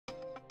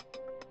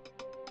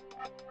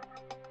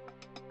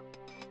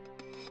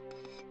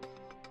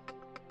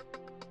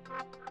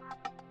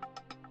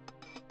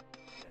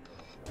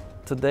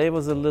Today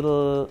was a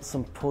little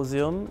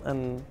symposium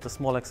and a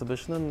small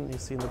exhibition you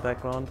see in the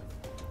background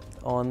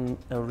on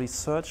a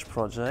research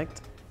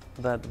project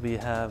that we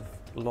have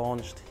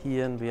launched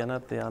here in Vienna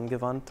at the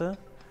Angewandte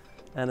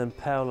and in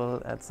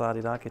parallel at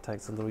Saadid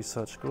Architects in the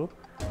research group.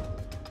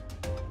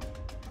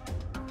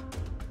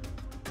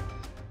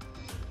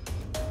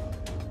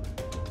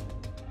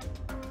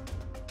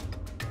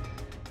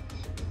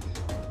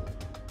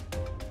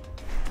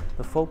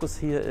 The focus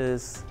here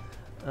is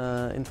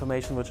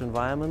information-rich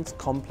environments,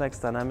 complex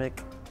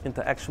dynamic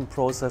interaction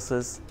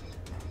processes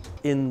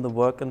in the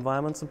work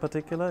environments in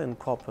particular, in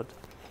corporate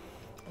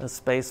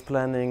space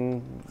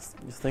planning.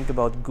 You think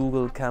about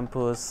Google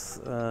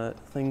Campus,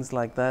 things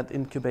like that,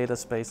 incubator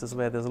spaces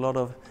where there's a lot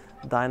of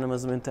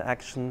dynamism,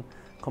 interaction,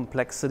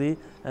 complexity,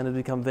 and it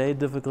becomes very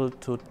difficult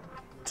to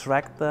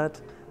track that,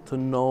 to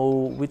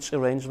know which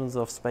arrangements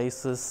of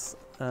spaces,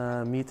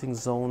 meeting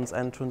zones,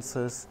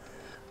 entrances,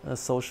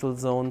 social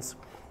zones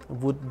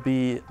would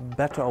be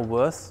better or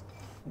worse.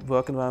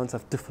 Work environments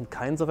have different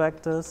kinds of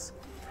actors,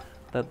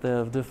 that there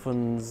are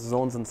different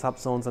zones and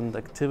subzones and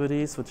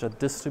activities which are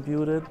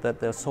distributed, that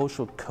there are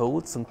social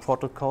codes and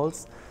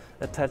protocols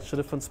attached to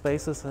different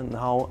spaces, and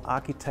how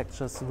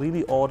architecture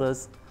really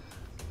orders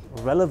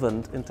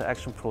relevant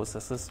interaction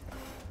processes.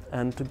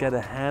 And to get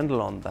a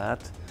handle on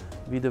that,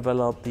 we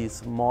develop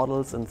these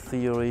models and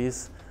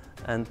theories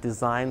and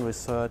design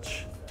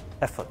research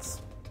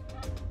efforts.